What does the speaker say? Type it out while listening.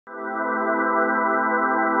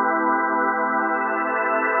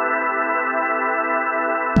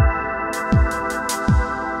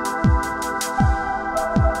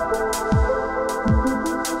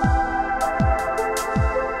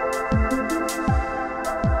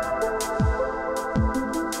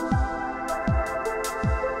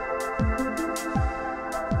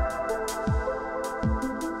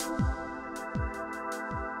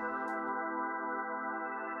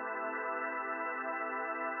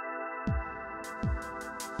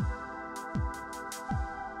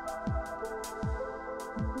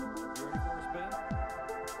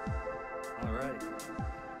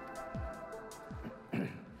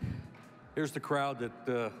Here's the crowd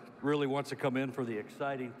that really wants to come in for the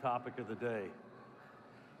exciting topic of the day.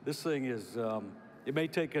 This thing is, it may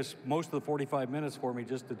take us most of the 45 minutes for me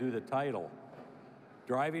just to do the title.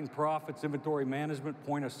 Driving Profits, Inventory Management,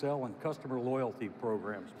 Point of Sale, and Customer Loyalty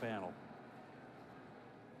Programs panel.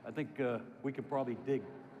 I think we could probably dig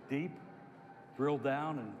deep, drill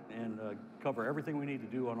down, and cover everything we need to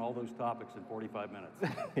do on all those topics in 45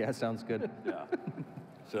 minutes. Yeah, sounds good. Yeah.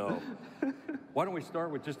 So why don't we start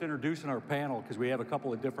with just introducing our panel, because we have a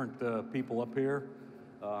couple of different people up here,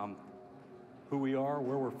 who we are,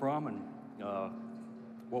 where we're from, and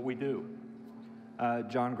what we do.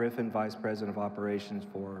 John Griffin, Vice President of Operations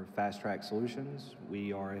for FasTrax Solutions.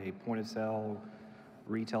 We are a point-of-sale,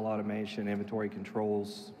 retail automation, inventory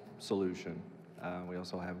controls solution. We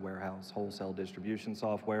also have warehouse, wholesale distribution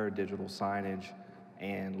software, digital signage,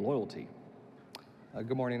 and loyalty.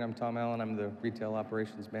 Good morning, I'm Tom Allen. I'm the Retail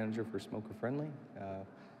Operations Manager for Smoker Friendly.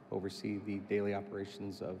 Oversee the daily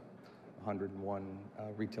operations of 101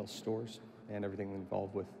 retail stores and everything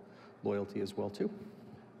involved with loyalty as well, too.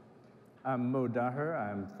 I'm Mo Daher.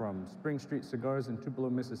 I'm from Spring Street Cigars in Tupelo,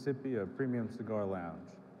 Mississippi, a premium cigar lounge.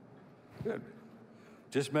 Good.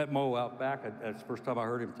 Just met Mo out back. That's the first time I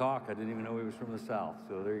heard him talk. I didn't even know he was from the South,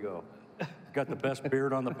 so there you go. He's got the best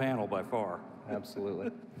beard on the panel by far.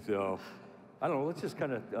 Absolutely. So, I don't know, let's just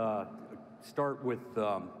kind of start with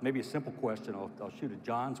maybe a simple question. I'll shoot it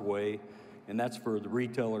John's way, and that's for the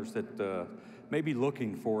retailers that may be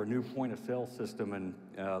looking for a new point-of-sale system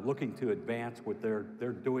and looking to advance what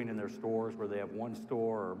they're doing in their stores, where they have one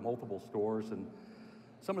store or multiple stores, and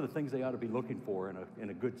some of the things they ought to be looking for in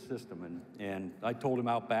a good system. And I told him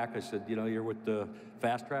out back, I said, you know, you're with the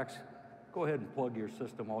FasTrax, go ahead and plug your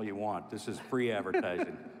system all you want. This is free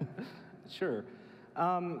advertising. Sure.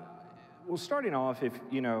 Well, starting off, if,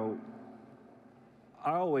 you know,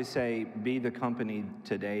 I always say be the company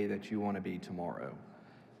today that you want to be tomorrow.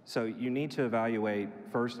 So you need to evaluate,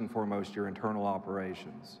 first and foremost, your internal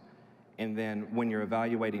operations. And then when you're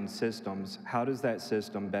evaluating systems, how does that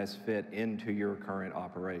system best fit into your current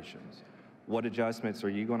operations? What adjustments are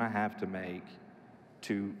you going to have to make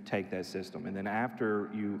to take that system? And then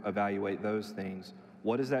after you evaluate those things,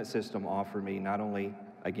 what does that system offer me, not only,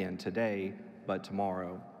 again, today, but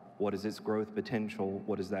tomorrow? What is its growth potential?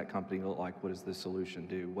 What does that company look like? What does the solution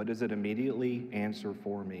do? What does it immediately answer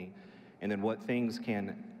for me? And then what things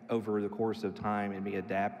can, over the course of time and me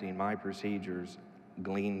adapting my procedures,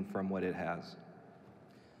 glean from what it has?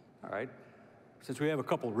 All right. Since we have a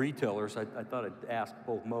couple of retailers, I thought I'd ask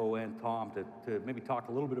both Mo and Tom to maybe talk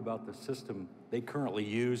a little bit about the system they currently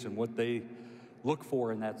use and what they look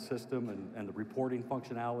for in that system and the reporting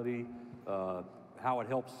functionality, how it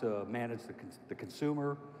helps manage the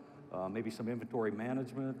consumer, maybe some inventory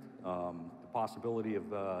management, the possibility of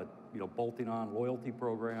you know, bolting on loyalty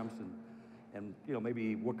programs, and you know,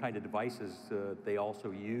 maybe what kind of devices they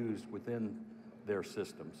also use within their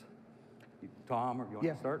systems. Tom, or you want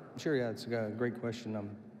to start? Sure, yeah, it's a great question.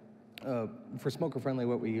 For Smoker Friendly,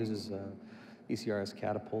 what we use is ECRS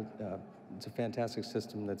Catapult. It's a fantastic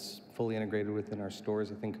system that's fully integrated within our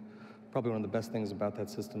stores. I think probably one of the best things about that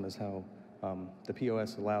system is how the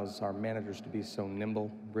POS allows our managers to be so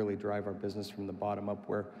nimble, really drive our business from the bottom up,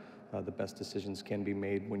 where the best decisions can be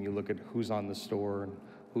made when you look at who's on the store and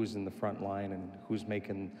who's in the front line and who's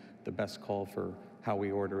making the best call for how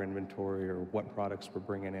we order inventory or what products we're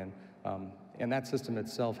bringing in. And that system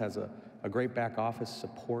itself has a great back office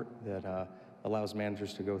support that allows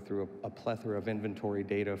managers to go through a plethora of inventory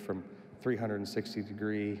data from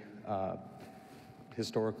 360-degree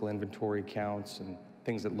historical inventory counts and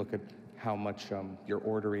things that look at how much you're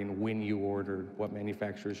ordering, when you ordered, what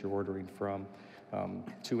manufacturers you're ordering from,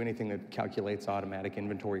 to anything that calculates automatic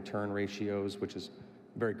inventory turn ratios, which is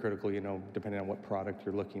very critical. You know, depending on what product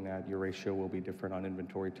you're looking at, your ratio will be different on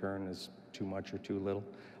inventory turn, as too much or too little.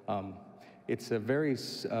 It's a very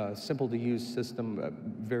simple to use system,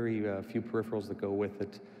 very few peripherals that go with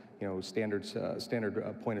it. You know, standard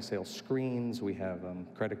point of sale screens. We have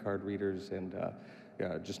credit card readers and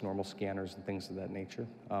just normal scanners and things of that nature.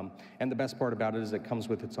 And the best part about it is it comes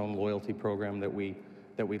with its own loyalty program that we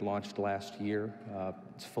that we launched last year.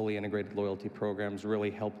 It's fully integrated loyalty programs,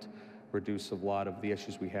 really helped reduce a lot of the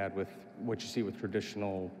issues we had with what you see with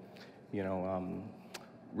traditional,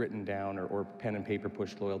 written down or pen and paper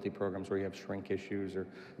push loyalty programs where you have shrink issues or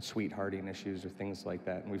sweethearting issues or things like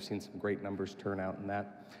that. And we've seen some great numbers turn out in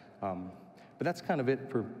that. But that's kind of it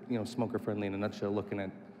for smoker friendly in a nutshell, looking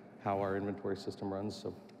at how our inventory system runs.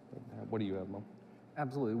 So what do you have, Mo?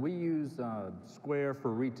 Absolutely. We use Square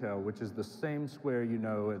for retail, which is the same Square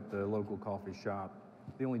at the local coffee shop.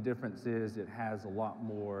 The only difference is it has a lot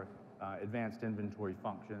more advanced inventory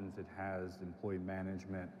functions. It has employee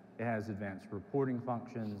management. It has advanced reporting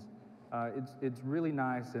functions. It's really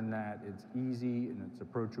nice in that it's easy and it's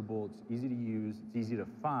approachable. It's easy to use. It's easy to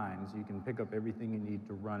find. So you can pick up everything you need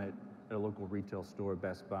to run it at a local retail store,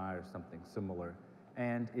 Best Buy, or something similar.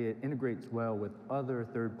 And it integrates well with other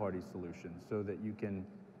third-party solutions so that you can,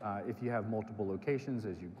 if you have multiple locations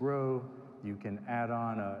as you grow, you can add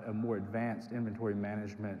on a more advanced inventory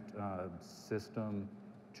management system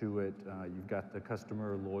to it. You've got the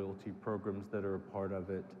customer loyalty programs that are a part of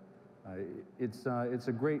it. It's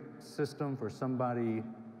a great system for somebody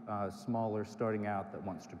smaller starting out that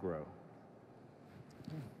wants to grow.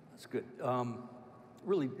 That's good.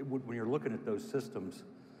 Really, when you're looking at those systems,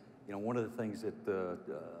 one of the things that the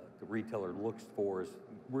retailer looks for is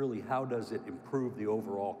really how does it improve the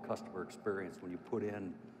overall customer experience when you put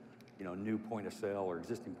in, new point of sale or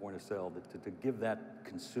existing point of sale to give that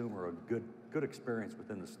consumer a good experience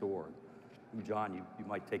within the store. John, you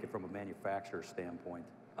might take it from a manufacturer standpoint.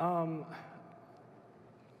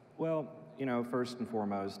 Well, first and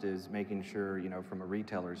foremost is making sure, from a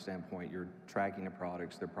retailer standpoint, you're tracking the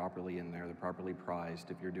products, they're properly in there, they're properly priced,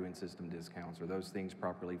 if you're doing system discounts, or those things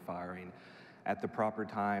properly firing at the proper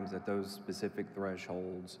times, at those specific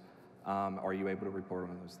thresholds. Are you able to report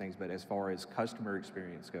on those things? But as far as customer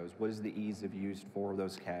experience goes, what is the ease of use for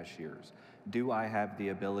those cashiers? Do I have the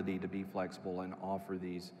ability to be flexible and offer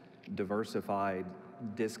these diversified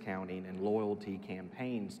discounting and loyalty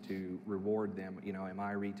campaigns to reward them? Am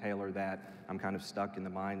I a retailer that I'm kind of stuck in the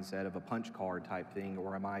mindset of a punch card type thing,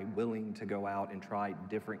 or am I willing to go out and try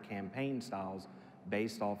different campaign styles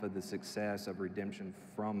based off of the success of redemption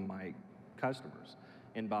from my customers?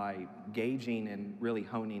 And by gauging and really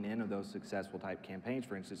honing in on those successful type campaigns,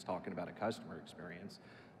 for instance, talking about a customer experience,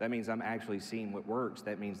 that means I'm actually seeing what works.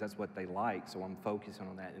 That means that's what they like, so I'm focusing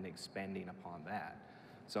on that and expanding upon that.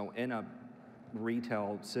 So in a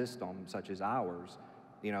retail system such as ours,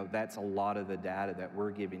 that's a lot of the data that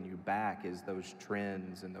we're giving you back is those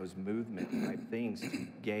trends and those movement type things to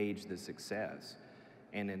gauge the success.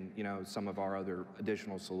 And in, some of our other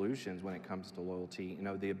additional solutions when it comes to loyalty,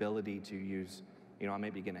 the ability to use, I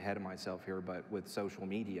may be getting ahead of myself here, but with social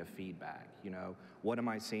media feedback, what am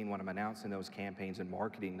I seeing when I'm announcing those campaigns and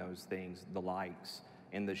marketing those things, the likes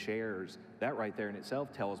and the shares? That right there in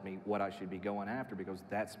itself tells me what I should be going after, because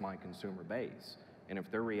that's my consumer base. And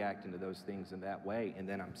if they're reacting to those things in that way, and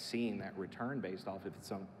then I'm seeing that return based off, if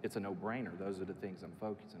it's a no-brainer, those are the things I'm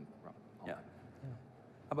focusing on. Yeah.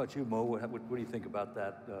 How about you, Mo? What do you think about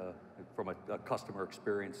that from a customer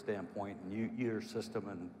experience standpoint, and your system,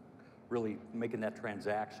 and really making that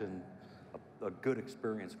transaction a good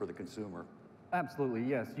experience for the consumer? Absolutely,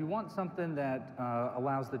 yes. You want something that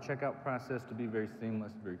allows the checkout process to be very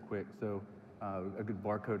seamless, very quick. So a good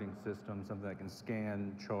barcoding system, something that can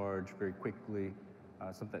scan, charge very quickly,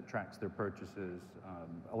 something that tracks their purchases,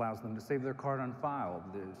 allows them to save their card on file.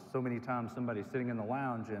 There's so many times somebody's sitting in the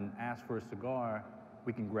lounge and asks for a cigar,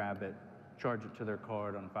 we can grab it, charge it to their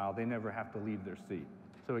card on file. They never have to leave their seat.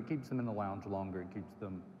 So it keeps them in the lounge longer, it keeps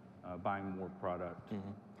them buying more product.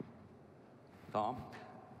 Mm-hmm. Tom?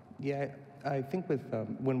 Yeah, I think with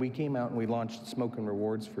when we came out and we launched Smokin'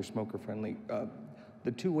 Rewards for Smoker Friendly,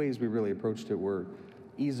 the two ways we really approached it were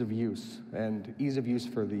ease of use, and ease of use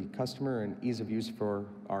for the customer and ease of use for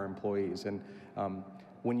our employees. And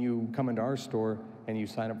when you come into our store and you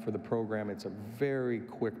sign up for the program, it's a very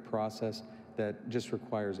quick process that just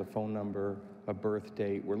requires a phone number, a birth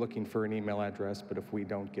date. We're looking for an email address, but if we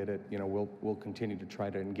don't get it, we'll continue to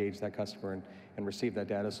try to engage that customer and receive that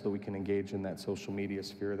data so that we can engage in that social media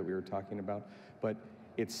sphere that we were talking about. But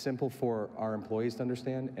it's simple for our employees to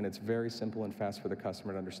understand, and it's very simple and fast for the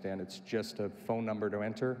customer to understand. It's just a phone number to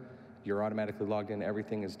enter. You're automatically logged in.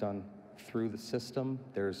 Everything is done through the system.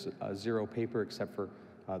 There's zero paper except for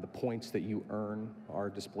the points that you earn are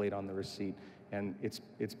displayed on the receipt. And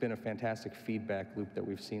it's been a fantastic feedback loop that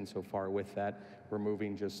we've seen so far with that,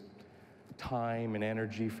 removing just time and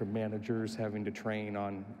energy from managers having to train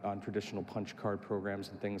on traditional punch card programs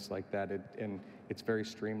and things like that. And it's very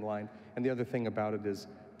streamlined. And the other thing about it is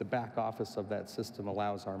the back office of that system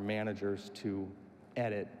allows our managers to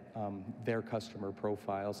edit their customer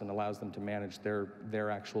profiles and allows them to manage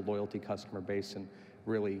their actual loyalty customer base and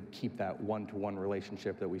really keep that one-to-one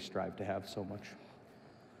relationship that we strive to have so much.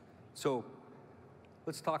 So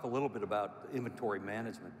let's talk a little bit about inventory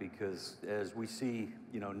management, because as we see,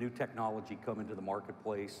 new technology come into the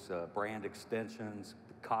marketplace, brand extensions,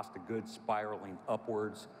 the cost of goods spiraling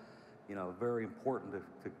upwards, very important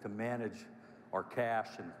to manage our cash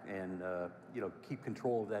and keep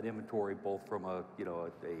control of that inventory, both from a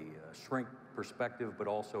shrink perspective, but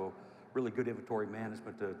also really good inventory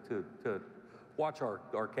management to watch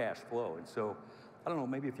our cash flow. And so, I don't know,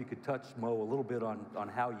 maybe if you could touch, Mo, a little bit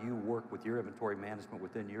on how you work with your inventory management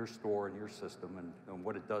within your store and your system and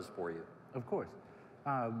what it does for you. Of course.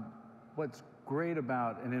 What's great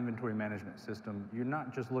about an inventory management system, you're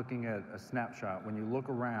not just looking at a snapshot. When you look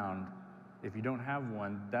around, if you don't have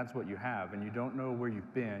one, that's what you have, and you don't know where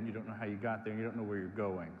you've been, you don't know how you got there, and you don't know where you're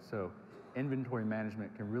going. So inventory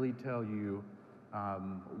management can really tell you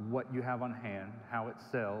what you have on hand, how it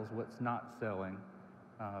sells, what's not selling,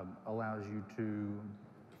 allows you to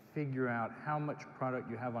figure out how much product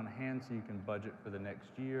you have on hand so you can budget for the next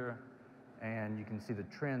year, and you can see the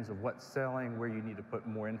trends of what's selling, where you need to put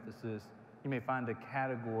more emphasis. You may find a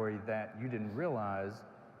category that you didn't realize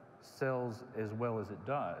sells as well as it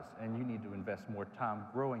does, and you need to invest more time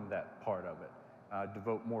growing that part of it,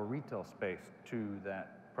 devote more retail space to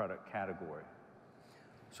that product category.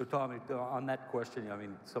 So Tom, on that question,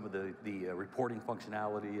 some of the reporting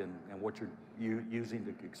functionality and what you're using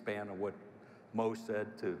to expand on what Mo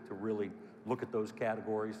said to really look at those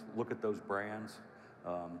categories, look at those brands,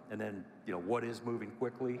 and then what is moving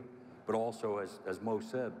quickly, but also as Mo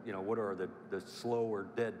said, what are the slow or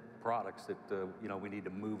dead products that we need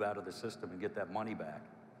to move out of the system and get that money back.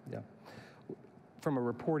 Yeah. From a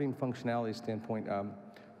reporting functionality standpoint,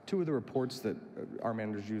 two of the reports that our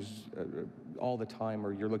managers use all the time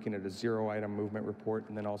are, you're looking at a 0-item movement report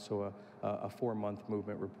and then also a 4-month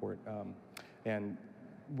movement report. And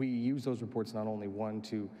we use those reports not only, one,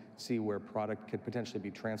 to see where product could potentially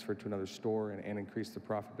be transferred to another store and increase the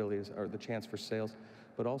profitability or the chance for sales,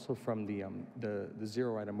 but also from the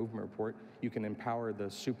 0-item movement report, you can empower the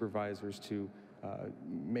supervisors to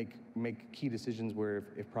make key decisions where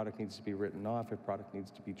if product needs to be written off, if product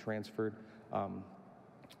needs to be transferred,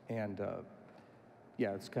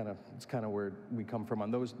 yeah, it's kind of where we come from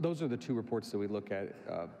on those. Those are the two reports that we look at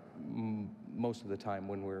most of the time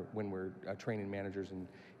when we're training managers and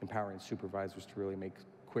empowering supervisors to really make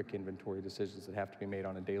quick inventory decisions that have to be made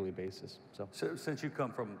on a daily basis. So since you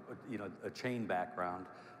come from a chain background,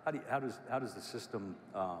 how does the system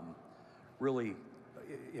really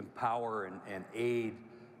empower and aid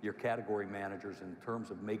your category managers in terms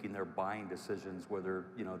of making their buying decisions, whether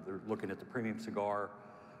they're looking at the premium cigar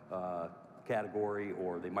category,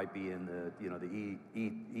 or they might be in the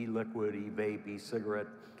e-liquid, e-vape, e-cigarette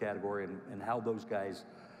category, and how those guys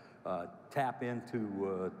tap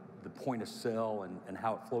into the point of sale and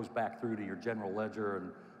how it flows back through to your general ledger,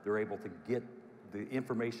 and they're able to get the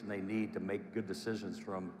information they need to make good decisions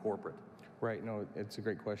from corporate. Right. No, it's a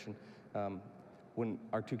great question. When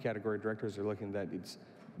our two category directors are looking at that, it's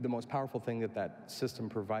the most powerful thing that system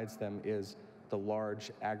provides them is the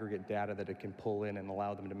large aggregate data that it can pull in and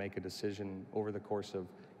allow them to make a decision over the course of,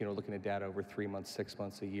 looking at data over 3 months, 6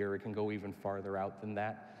 months, a year. It can go even farther out than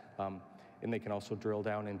that. And they can also drill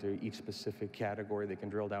down into each specific category. They can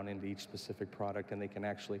drill down into each specific product, and they can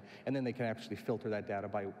actually filter that data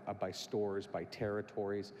by stores, by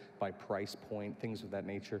territories, by price point, things of that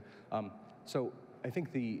nature. So I think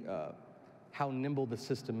how nimble the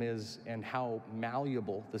system is and how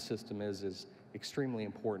malleable the system is extremely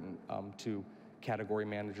important to category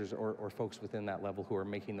managers or folks within that level who are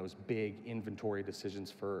making those big inventory decisions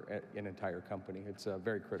for an entire company. It's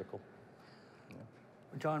very critical. Yeah.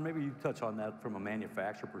 John, maybe you touch on that from a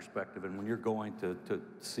manufacturer perspective, and when you're going to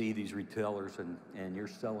see these retailers and you're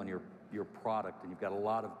selling your product, and you've got a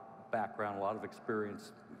lot of background, a lot of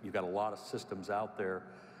experience, you've got a lot of systems out there,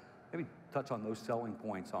 maybe touch on those selling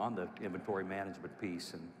points on the inventory management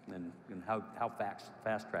piece and how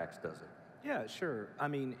FasTrax does it. Yeah, sure.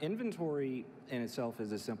 Inventory in itself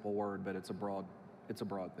is a simple word, but it's a broad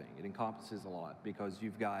thing. It encompasses a lot because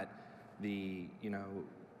you've got the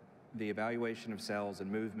evaluation of sales and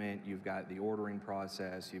movement, you've got the ordering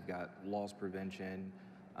process, you've got loss prevention,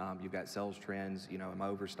 you've got sales trends, am I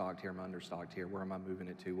overstocked here, am I understocked here, where am I moving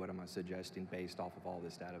it to, what am I suggesting based off of all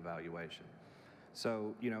this data evaluation.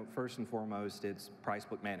 So, first and foremost, it's price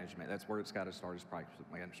book management. That's where it's got to start, is price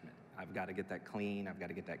book management. I've got to get that clean, I've got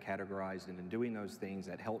to get that categorized, and in doing those things,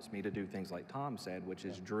 that helps me to do things like Tom said, which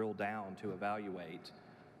is drill down to evaluate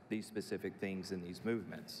these specific things in these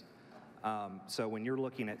movements. So when you're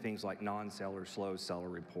looking at things like non-seller, slow seller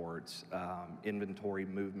reports, inventory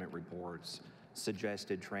movement reports,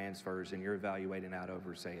 suggested transfers, and you're evaluating out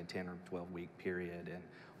over, say, a 10 or 12-week period, and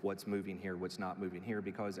what's moving here, what's not moving here,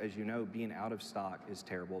 because as you know, being out of stock is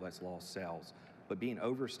terrible, that's lost sales. But being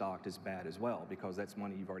overstocked is bad as well, because that's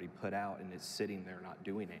money you've already put out and it's sitting there not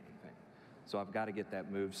doing anything. So I've got to get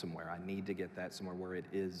that moved somewhere. I need to get that somewhere where it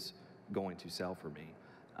is going to sell for me.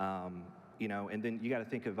 You know, and then you got to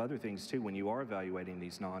think of other things too when you are evaluating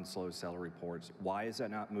these non-slow seller reports. Why is that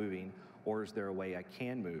not moving, or is there a way I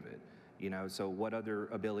can move it? You know, so what other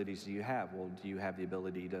abilities do you have? Well, do you have the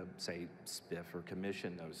ability to, say, spiff or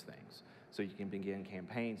commission those things? So you can begin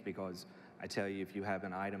campaigns, because I tell you, if you have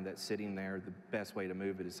an item that's sitting there, the best way to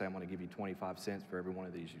move it is say, I'm going to give you 25 cents for every one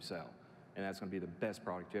of these you sell. And that's going to be the best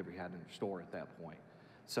product you ever had in your store at that point.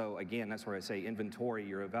 So again, that's where I say inventory,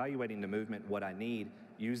 you're evaluating the movement, what I need,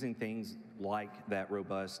 using things like that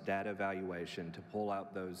robust data evaluation to pull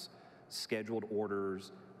out those scheduled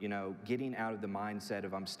orders, you know, getting out of the mindset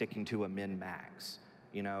of I'm sticking to a min-max.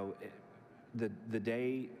 You know, the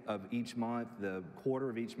day of each month, the quarter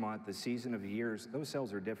of each month, the season of the years, those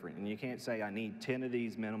sales are different. And you can't say I need 10 of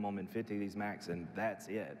these minimum and 50 of these max and that's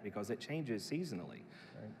it, because it changes seasonally.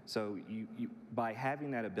 Right. So by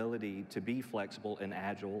having that ability to be flexible and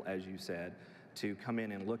agile, as you said, to come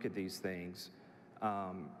in and look at these things,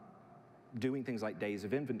 doing things like days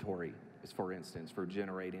of inventory, is, for instance, for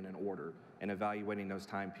generating an order and evaluating those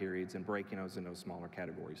time periods and breaking those in those smaller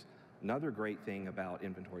categories. Another great thing about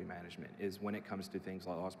inventory management is when it comes to things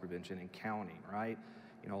like loss prevention and counting, right?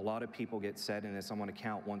 You know, a lot of people get set in this, I want to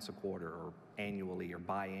count once a quarter or annually or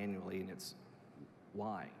biannually, and it's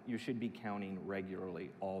why? You should be counting regularly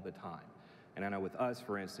all the time. And I know with us,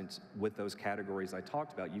 for instance, with those categories I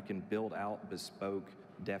talked about, you can build out bespoke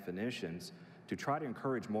definitions to try to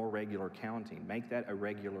encourage more regular counting. Make that a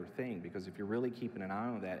regular thing, because if you're really keeping an eye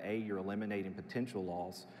on that, A, you're eliminating potential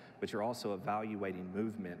loss, but you're also evaluating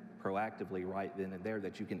movement proactively right then and there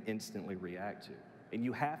that you can instantly react to. And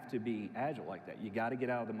you have to be agile like that. You got to get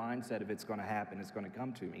out of the mindset of it's going to happen, it's going to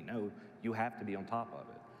come to me. No, you have to be on top of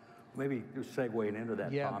it. Maybe just segueing into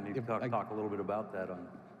that, yeah, Tom, you talk a little bit about that on.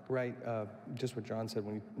 Right, just what John said,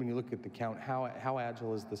 when you look at the count, how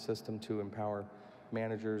agile is the system to empower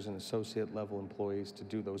managers and associate level employees to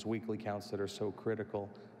do those weekly counts that are so critical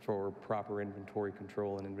for proper inventory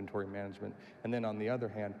control and inventory management? And then on the other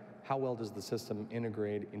hand, how well does the system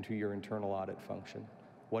integrate into your internal audit function?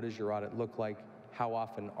 What does your audit look like? How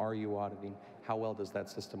often are you auditing? How well does that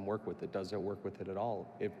system work with it? Does it work with it at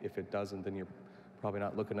all? If it doesn't, then you're probably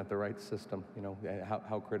not looking at the right system, you know,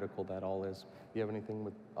 how critical that all is. Do you have anything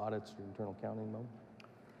with audits or internal accounting, Mo?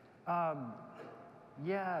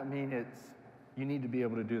 Yeah, I mean, you need to be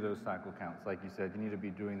able to do those cycle counts. Like you said, you need to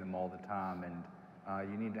be doing them all the time,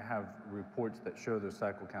 and you need to have reports that show those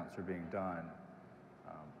cycle counts are being done.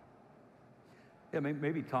 Yeah,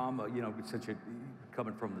 maybe Tom, you know, since you're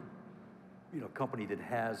coming from the, you know, company that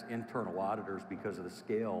has internal auditors because of the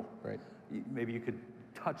scale, right? Maybe you could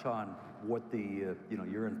touch on what the, you know,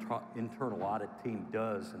 your internal audit team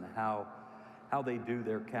does and how they do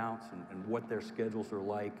their counts and what their schedules are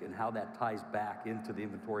like and how that ties back into the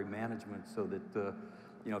inventory management, so that,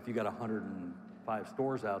 you know, if you got 105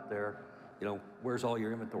 stores out there, you know, where's all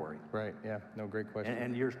your inventory? Right, yeah, no, great question.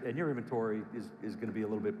 And your inventory is going to be a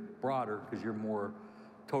little bit broader because you're more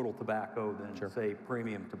total tobacco than, sure, say,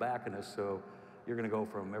 premium tobacconist. So you're going to go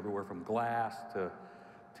from everywhere from glass to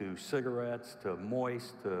cigarettes, to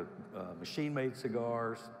moist, to machine-made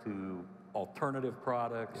cigars, to alternative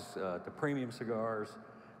products, to premium cigars,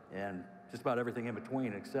 and just about everything in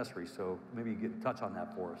between, accessories. So maybe you could touch on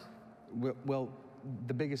that for us. Well,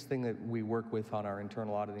 the biggest thing that we work with on our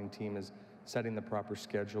internal auditing team is setting the proper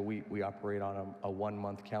schedule. We operate on a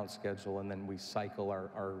 1-month count schedule, and then we cycle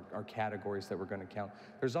our categories that we're going to count.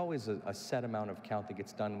 There's always a set amount of count that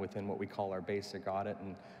gets done within what we call our basic audit,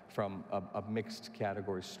 and from a mixed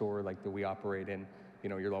category store like that we operate in, you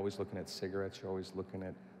know, you're always looking at cigarettes, you're always looking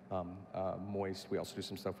at moist. We also do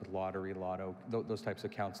some stuff with lottery, lotto, those types of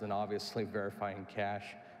counts. And obviously verifying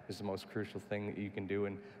cash is the most crucial thing that you can do,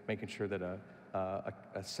 and making sure that a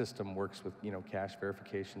system works with, you know, cash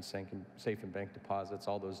verification, safe and bank deposits,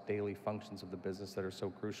 all those daily functions of the business that are so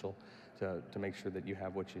crucial to make sure that you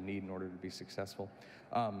have what you need in order to be successful.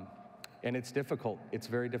 And it's difficult. It's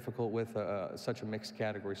very difficult with such a mixed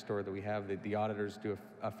category store that we have. The auditors do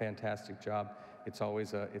a fantastic job. It's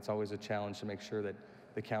always a challenge to make sure that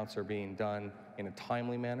the counts are being done in a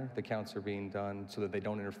timely manner. The counts are being done so that they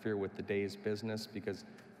don't interfere with the day's business, because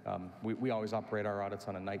we always operate our audits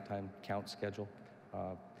on a nighttime count schedule.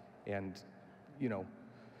 And, you know,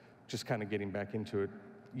 just kind of getting back into it,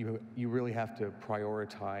 you really have to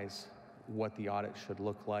prioritize what the audit should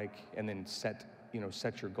look like, and then set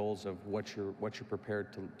your goals of what you're prepared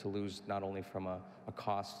to lose, not only from a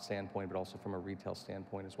cost standpoint, but also from a retail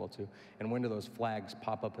standpoint as well too. And when do those flags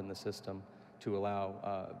pop up in the system to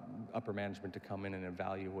allow upper management to come in and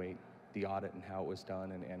evaluate the audit and how it was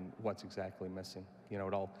done, and what's exactly missing.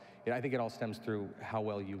 I think it all stems through how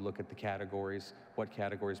well you look at the categories, what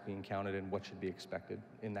categories being counted, and what should be expected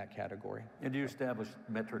in that category. And do you establish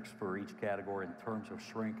metrics for each category in terms of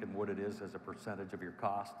shrink and what it is as a percentage of your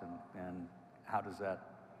cost, and how does that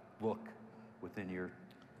look within your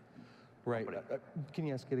Right. company? Can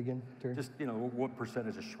you ask it again, Terry? Just, what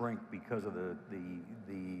percentage of shrink because of the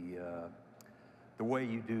way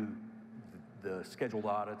you do the scheduled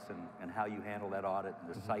audits and how you handle that audit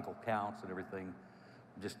and the cycle counts and everything.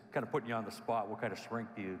 Just kind of putting you on the spot, what kind of shrink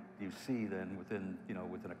do you see then within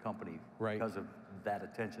a company, right, because of that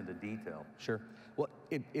attention to detail? Sure. Well,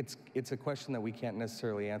 it's a question that we can't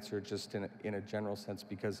necessarily answer just in a general sense,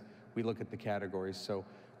 because we look at the categories. So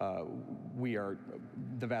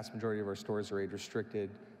the vast majority of our stores are age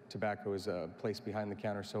restricted. Tobacco is placed behind the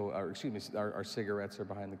counter. So, our cigarettes are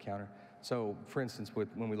behind the counter. So, for instance,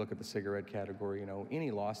 when we look at the cigarette category,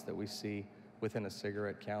 any loss that we see within a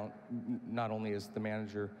cigarette count, not only is the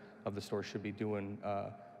manager of the store should be doing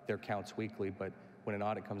their counts weekly, but when an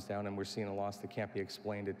audit comes down and we're seeing a loss that can't be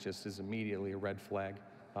explained, it just is immediately a red flag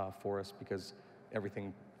for us, because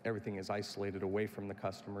everything is isolated away from the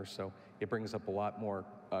customer. So it brings up a lot more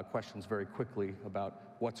questions very quickly about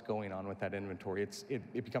what's going on with that inventory.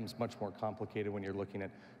 It becomes much more complicated when you're looking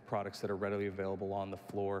at products that are readily available on the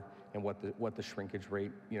floor and what the shrinkage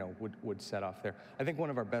rate would set off there. I think one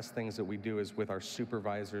of our best things that we do is with our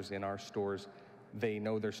supervisors in our stores. They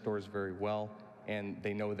know their stores very well, and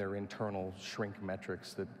they know their internal shrink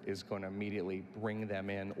metrics that is going to immediately bring them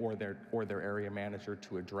in, or their area manager,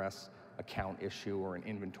 to address a count issue or an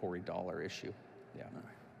inventory dollar issue. Yeah.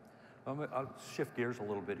 All right. I'll shift gears a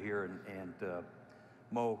little bit here, and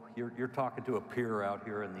Mo, you're talking to a peer out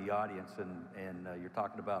here in the audience, and you're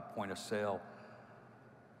talking about point of sale.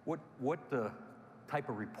 What type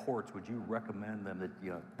of reports would you recommend them that,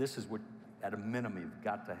 this is what, at a minimum, you've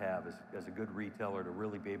got to have as a good retailer to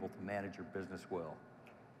really be able to manage your business well?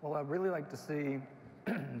 Well, I'd really like to see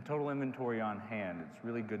total inventory on hand. It's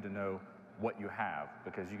really good to know what you have,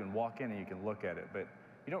 because you can walk in and you can look at it, but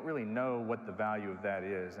you don't really know what the value of that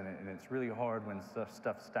is, and it's really hard when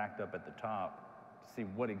stuff's stacked up at the top to see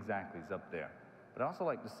what exactly is up there. But I also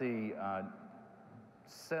like to see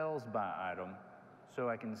sales by item, so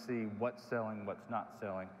I can see what's selling, what's not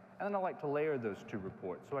selling. And then I like to layer those two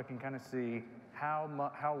reports, so I can kind of see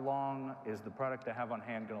how long is the product I have on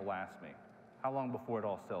hand going to last me? How long before it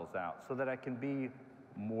all sells out? So that I can be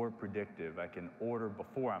more predictive. I can order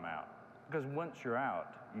before I'm out. Because once you're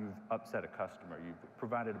out, you've upset a customer. You've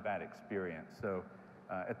provided a bad experience. So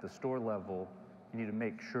at the store level, you need to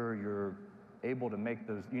make sure you're able to make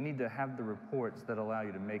those. You need to have the reports that allow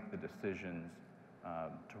you to make the decisions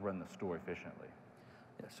to run the store efficiently.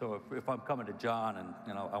 Yeah, so if I'm coming to John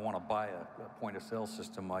and I want to buy a point of sale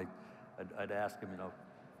system, I'd ask him,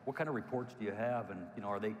 what kind of reports do you have, and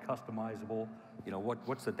are they customizable?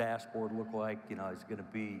 What's the dashboard look like? Is it going to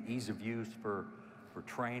be ease of use for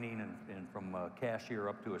training and from a cashier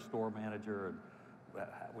up to a store manager? And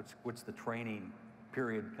what's the training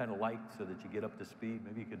period kind of like, so that you get up to speed?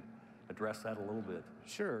 Maybe you could address that a little bit.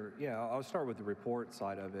 Sure. Yeah, I'll start with the report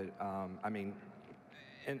side of it.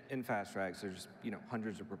 In FasTrax, there's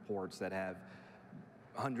hundreds of reports that have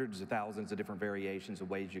hundreds of thousands of different variations of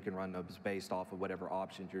ways you can run those based off of whatever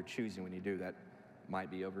options you're choosing when you do that.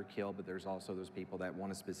 Might be overkill, but there's also those people that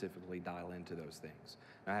want to specifically dial into those things.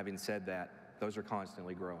 Now, having said that, those are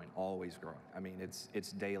constantly growing, always growing.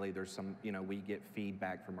 It's daily. There's some, we get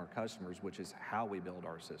feedback from our customers, which is how we build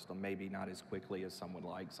our system. Maybe not as quickly as some would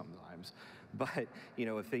like sometimes, but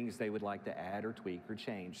of things they would like to add or tweak or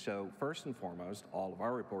change. So first and foremost, all of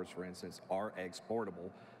our reports, for instance, are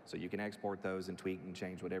exportable. So you can export those and tweak and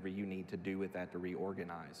change whatever you need to do with that to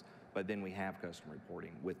reorganize. But then we have custom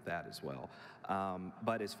reporting with that as well.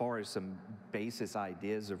 But as far as some basis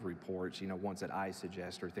ideas of reports, ones that I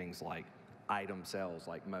suggest are things like item sales,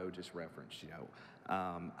 like Mo just referenced,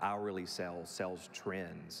 hourly sales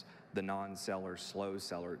trends, the non-seller, slow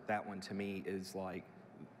seller. That one to me is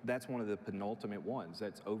that's one of the penultimate ones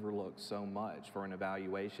that's overlooked so much for an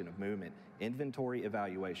evaluation of movement. Inventory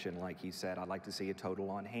evaluation, like he said, I'd like to see a total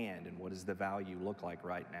on hand and what does the value look like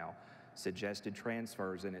right now. Suggested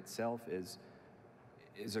transfers in itself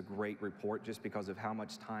is a great report just because of how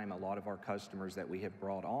much time a lot of our customers that we have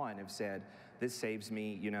brought on have said, this saves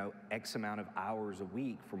me, you know, X amount of hours a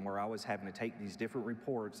week from where I was having to take these different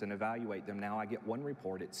reports and evaluate them. Now I get one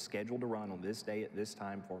report, it's scheduled to run on this day at this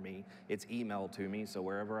time for me. It's emailed to me, so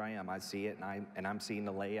wherever I am, I see it, and I'm seeing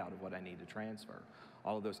the layout of what I need to transfer.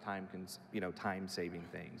 All of those time-saving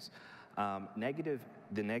things.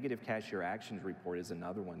 The negative cashier actions report is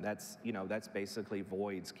another one. That's, you know, that's basically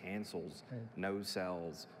voids, cancels, no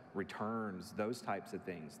sells, returns, those types of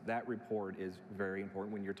things. That report is very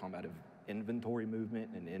important when you're talking about inventory movement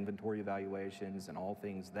and inventory evaluations and all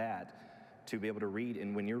things that, to be able to read.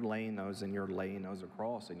 And when you're laying those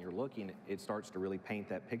across and you're looking, it starts to really paint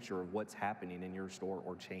that picture of what's happening in your store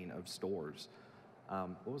or chain of stores.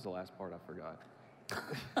 What was the last part? I forgot.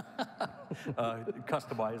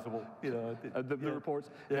 Customizable, you know. The reports.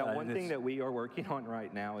 Yeah, now, one thing that we are working on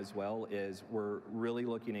right now as well is we're really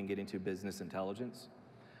looking and getting to business intelligence.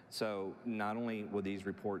 So not only will these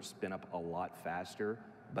reports spin up a lot faster,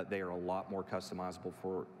 but they are a lot more customizable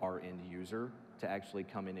for our end user to actually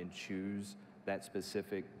come in and choose that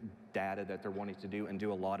specific data that they're wanting to do, and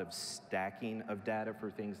do a lot of stacking of data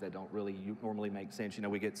for things that don't really normally make sense. You know,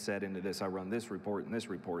 we get set into this, I run this report and this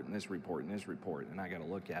report and this report and this report, and I got to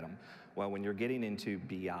look at them. Well, when you're getting into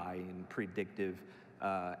BI and predictive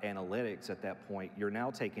analytics at that point, you're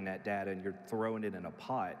now taking that data and you're throwing it in a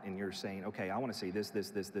pot, and you're saying, okay, I want to see this,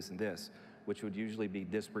 this, this, this, and this, which would usually be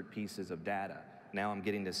disparate pieces of data. Now I'm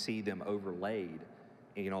getting to see them overlaid,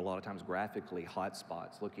 you know, a lot of times graphically,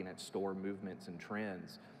 hotspots, looking at store movements and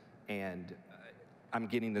trends. And I'm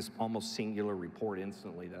getting this almost singular report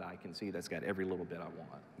instantly that I can see that's got every little bit I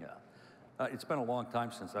want. Yeah. It's been a long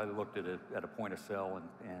time since I looked at it at a point of sale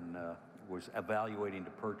and was evaluating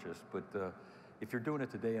to purchase. But if you're doing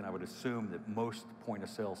it today, and I would assume that most point of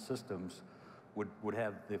sale systems would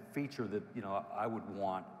have the feature that, you know, I would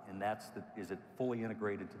want, and that's is it fully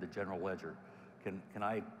integrated to the general ledger? Can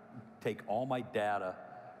I take all my data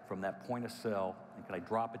from that point of sale, and can I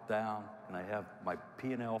drop it down? Can I have my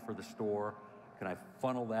P&L for the store? Can I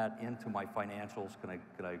funnel that into my financials?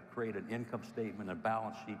 Can I create an income statement, a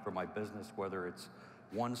balance sheet for my business, whether it's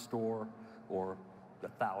one store or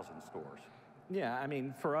 1,000 stores? Yeah, I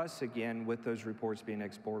mean, for us, again, with those reports being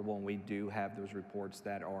exportable, and we do have those reports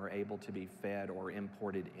that are able to be fed or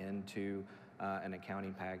imported into an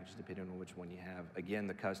accounting package, depending on which one you have. Again,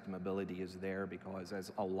 the customability is there because,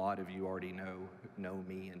 as a lot of you already know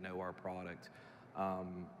me and know our product,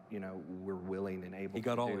 you know, we're willing and able to do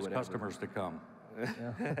whatever. He got all his customers to come.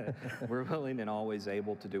 We're willing and always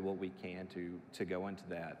able to do what we can to go into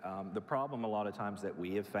that. The problem a lot of times that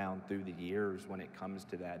we have found through the years when it comes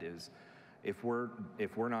to that is, if we're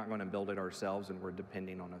not going to build it ourselves and we're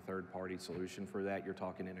depending on a third-party solution for that, you're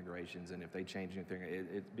talking integrations, and if they change anything,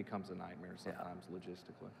 it becomes a nightmare sometimes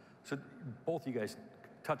logistically. So both you guys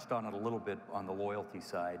touched on it a little bit on the loyalty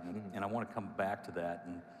side, and I want to come back to that.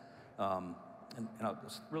 And I'll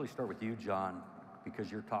really start with you, John,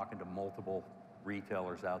 because you're talking to multiple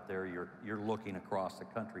retailers out there. You're looking across the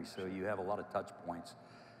country, so you have a lot of touch points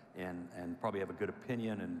and probably have a good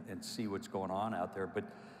opinion and see what's going on out there. But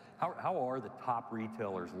how are the top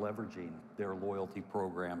retailers leveraging their loyalty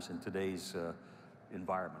programs in today's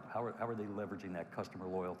environment? How are they leveraging that customer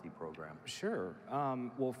loyalty program? Sure.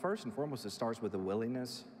 Well, first and foremost, it starts with the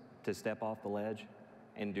willingness to step off the ledge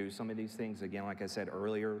and do some of these things. Again, like I said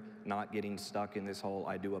earlier, not getting stuck in this whole,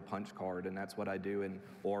 I do a punch card and that's what I do,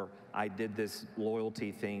 or I did this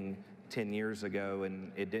loyalty thing 10 years ago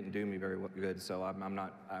and it didn't do me very good, so I'm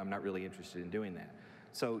not really interested in doing that.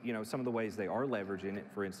 So, you know, some of the ways they are leveraging it,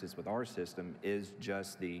 for instance, with our system, is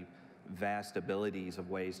just the vast abilities of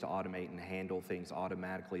ways to automate and handle things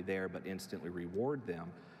automatically there, but instantly reward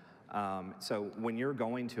them. So when you're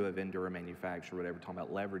going to a vendor or manufacturer, whatever, talking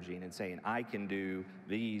about leveraging and saying, I can do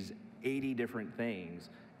these 80 different things,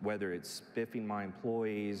 whether it's spiffing my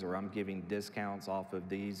employees or I'm giving discounts off of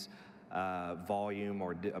these volume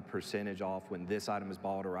or a percentage off when this item is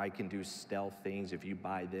bought, or I can do stealth things. If you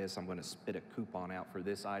buy this, I'm going to spit a coupon out for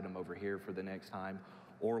this item over here for the next time.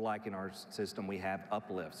 Or like in our system, we have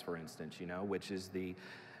uplifts, for instance, you know, which is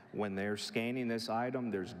when they're scanning this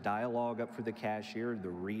item, there's dialogue up for the cashier, the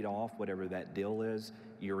read off, whatever that deal is.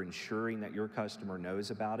 You're ensuring that your customer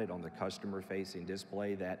knows about it on the customer-facing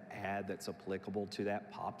display. That ad that's applicable to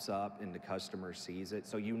that pops up and the customer sees it.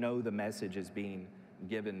 So you know the message is being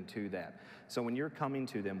given to that. So when you're coming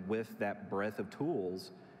to them with that breadth of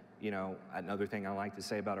tools, you know, another thing I like to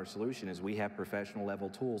say about our solution is we have professional level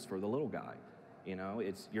tools for the little guy. You know,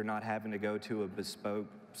 you're not having to go to a bespoke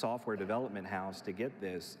software development house to get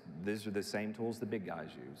this. These are the same tools the big guys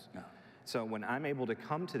use. No. So when I'm able to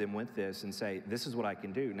come to them with this and say, this is what I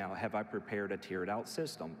can do, now have I prepared a tiered out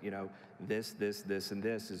system? You know, this, and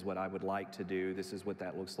this is what I would like to do. This is what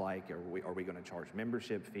that looks like. Are we going to charge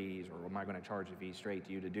membership fees, or am I going to charge a fee straight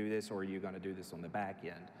to you to do this, or are you going to do this on the back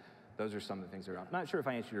end? Those are some of the things that are, I'm not sure if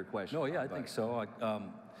I answered your question. No, yeah, I think so.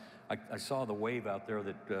 I saw the wave out there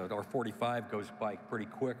that our 45 goes by pretty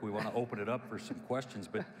quick. We want to open it up for some questions,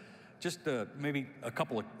 but just maybe a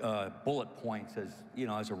couple of bullet points as, you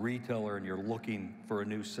know, as a retailer and you're looking for a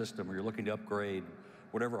new system or you're looking to upgrade,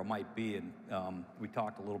 whatever it might be. And we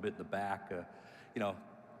talked a little bit in the back, you know,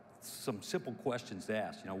 some simple questions to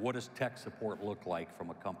ask. You know, what does tech support look like from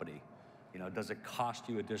a company? You know, does it cost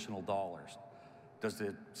you additional dollars? Does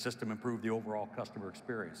the system improve the overall customer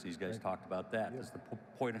experience? These guys talked about that. Does the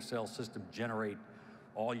point of sale system generate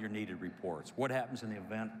all your needed reports? What happens in the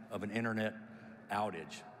event of an internet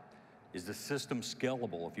outage? Is the system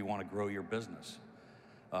scalable if you want to grow your business?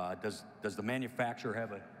 Does the manufacturer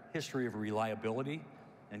have a history of reliability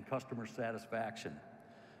and customer satisfaction?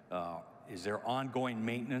 Is there ongoing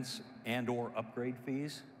maintenance and or upgrade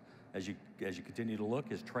fees as you continue to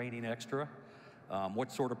look? Is training extra?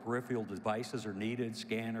 What sort of peripheral devices are needed,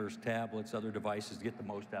 scanners, tablets, other devices to get the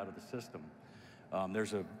most out of the system?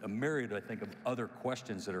 There's a myriad, I think, of other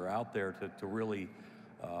questions that are out there to really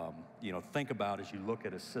you know, think about as you look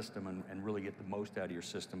at a system and really get the most out of your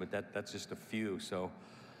system, but that's just a few. So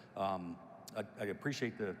I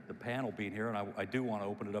appreciate the panel being here, and I do want to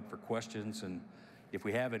open it up for questions, and if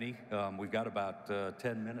we have any, we've got about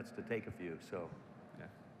 10 minutes to take a few, so. Yeah.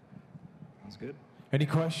 That's good. Any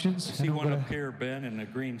questions? I see one up here, Ben, in a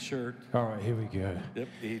green shirt. All right, here we go. Yep,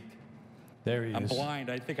 there he is. I'm blind,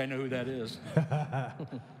 I think I know who that is.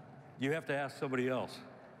 You have to ask somebody else.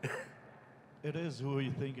 It is who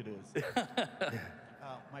you think it is.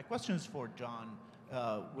 My question is for John.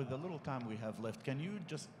 With the little time we have left, can you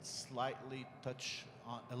just slightly touch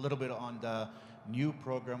on, a little bit on the new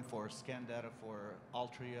program for scan data for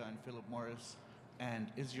Altria and Philip Morris?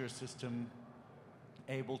 And is your system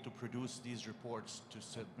able to produce these reports to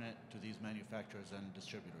submit to these manufacturers and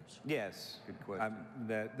distributors? Yes. Good question.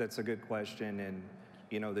 That's a good question, and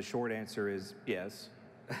you know, the short answer is yes.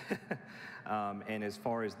 And as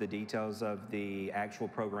far as the details of the actual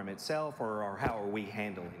program itself, or how are we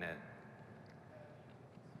handling it?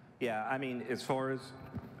 Yeah, I mean, as far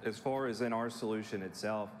as in our solution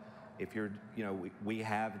itself, if you're, you know, we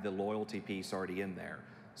have the loyalty piece already in there.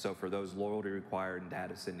 So for those loyalty required and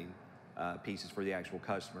data sending pieces for the actual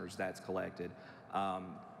customers, that's collected.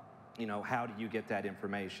 You know, how do you get that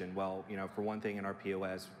information? Well, you know, for one thing in our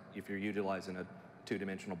POS, if you're utilizing a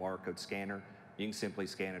two-dimensional barcode scanner, you can simply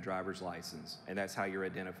scan a driver's license, and that's how you're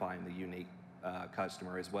identifying the unique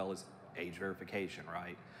customer, as well as age verification,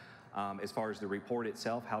 right? As far as the report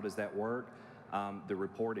itself, how does that work? The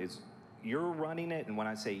report is, you're running it, and when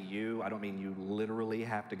I say you, I don't mean you literally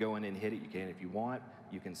have to go in and hit it. You can if you want.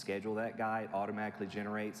 You can schedule that guy. It automatically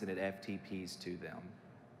generates, and it FTPs to them.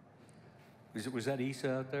 Was that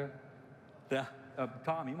ESA out there? Yeah.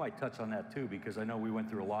 Tom, you might touch on that too, because I know we went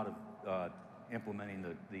through a lot of implementing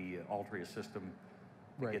the Altria system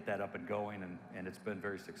to get that up and going, and it's been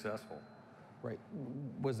very successful. Right.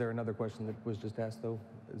 Was there another question that was just asked, though,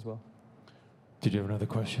 as well? Did you have another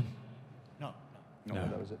question? No. No,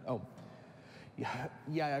 that was it. Oh,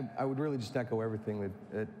 yeah. I would really just echo everything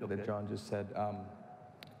that John just said.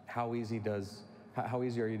 How easy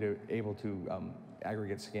are you able to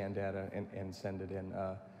aggregate scan data and send it in?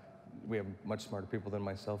 We have much smarter people than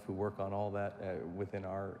myself who work on all that within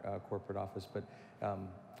our corporate office, but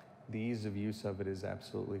the ease of use of it is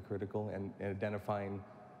absolutely critical, and identifying,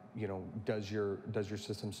 you know, does your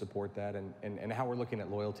system support that, and how we're looking at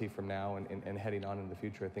loyalty from now and heading on in the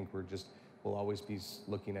future. I think we'll always be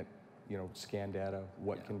looking at, you know, scan data,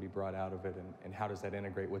 what can be brought out of it, and how does that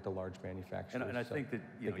integrate with the large manufacturers. And I think that,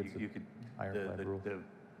 you know, you could, the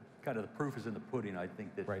kind of the proof is in the pudding. I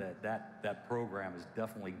think that that program has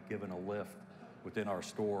definitely given a lift within our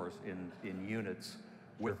stores in units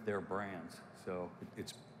with their brands. So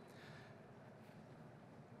it's.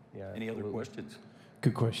 Yeah. Any other questions?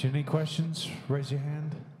 Good question. Any questions? Raise your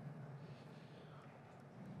hand.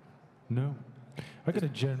 No? I got a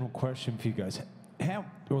general question for you guys. How,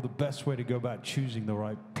 or the best way to go about choosing the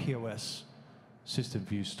right POS system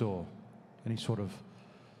for your store? Any sort of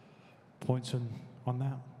points on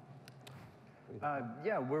that?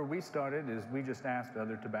 Yeah, where we started is we just asked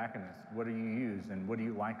other tobacconists, what do you use, and what do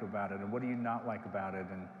you like about it, and what do you not like about it,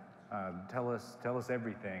 and tell us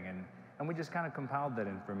everything. And we just kind of compiled that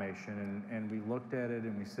information, and we looked at it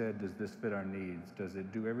and we said, does this fit our needs? Does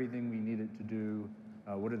it do everything we need it to do?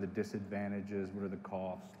 What are the disadvantages? What are the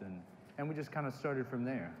costs? And we just kind of started from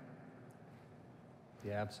there.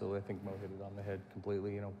 Yeah, absolutely. I think Mo hit it on the head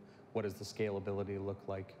completely. You know, what does the scalability look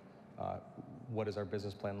like? What does our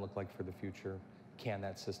business plan look like for the future? Can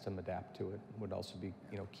that system adapt to it? Would also be,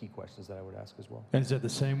 you know, key questions that I would ask as well. And is it the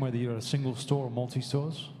same whether you're at a single store or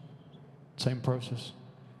multi-stores? Same process?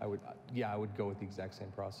 I would, yeah, I would go with the exact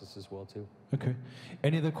same process as well too. Okay.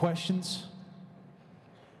 Any other questions?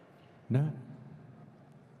 No?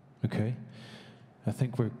 Okay. I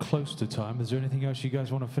think we're close to time. Is there anything else you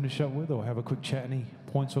guys want to finish up with or have a quick chat? Any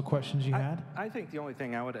points or questions you had? I think the only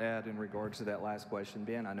thing I would add in regards to that last question,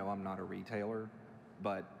 Ben, I know I'm not a retailer,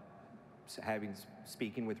 but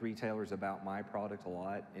speaking with retailers about my product a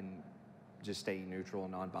lot and just staying neutral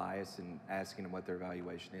and non-biased and asking them what their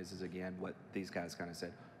evaluation is again what these guys kind of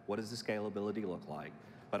said. What does the scalability look like?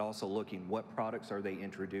 But also looking what products are they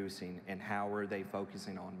introducing and how are they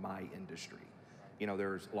focusing on my industry? You know,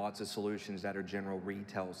 there's lots of solutions that are general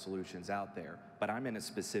retail solutions out there, but I'm in a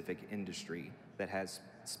specific industry that has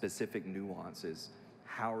specific nuances.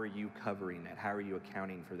 How are you covering that? How are you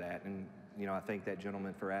accounting for that? And, you know, I thank that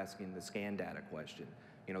gentleman for asking the scan data question.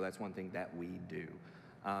 You know, that's one thing that we do.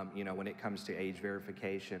 You know, when it comes to age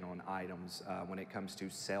verification on items, when it comes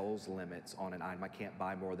to sales limits on an item, I can't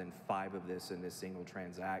buy more than 5 of this in this single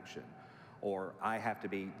transaction. Or I have to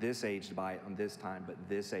be this age to buy it on this time, but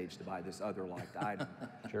this age to buy this other liked item.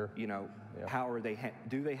 Sure. You know, Yeah. how are they,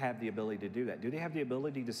 do they have the ability to do that? Do they have the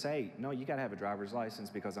ability to say, no, you gotta have a driver's license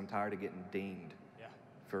because I'm tired of getting dinged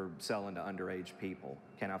for selling to underage people?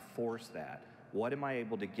 Can I force that? What am I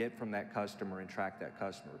able to get from that customer and track that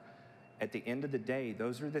customer? At the end of the day,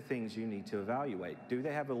 those are the things you need to evaluate. Do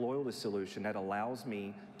they have a loyalty solution that allows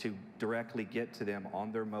me to directly get to them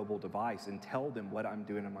on their mobile device and tell them what I'm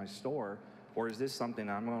doing in my store? Or is this something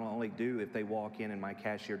I'm gonna only do if they walk in and my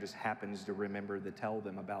cashier just happens to remember to tell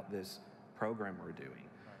them about this program we're doing?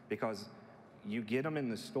 Because you get them in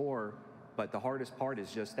the store, but the hardest part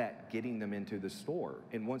is just that, getting them into the store.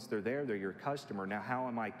 And once they're there, they're your customer. Now, how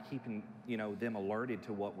am I keeping, you know, them alerted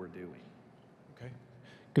to what we're doing? Okay.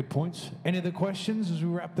 Good points. Any other questions as we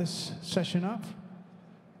wrap this session up?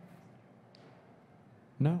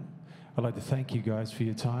 No? I'd like to thank you guys for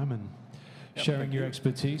your time and sharing your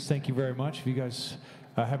expertise. Thank you very much. If you guys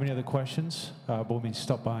have any other questions, by all means,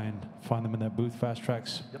 stop by and find them in that booth,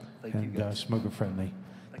 FasTrax, Yep. Thank you, and guys. smoker friendly.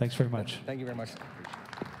 Thanks very much. Thank you very much.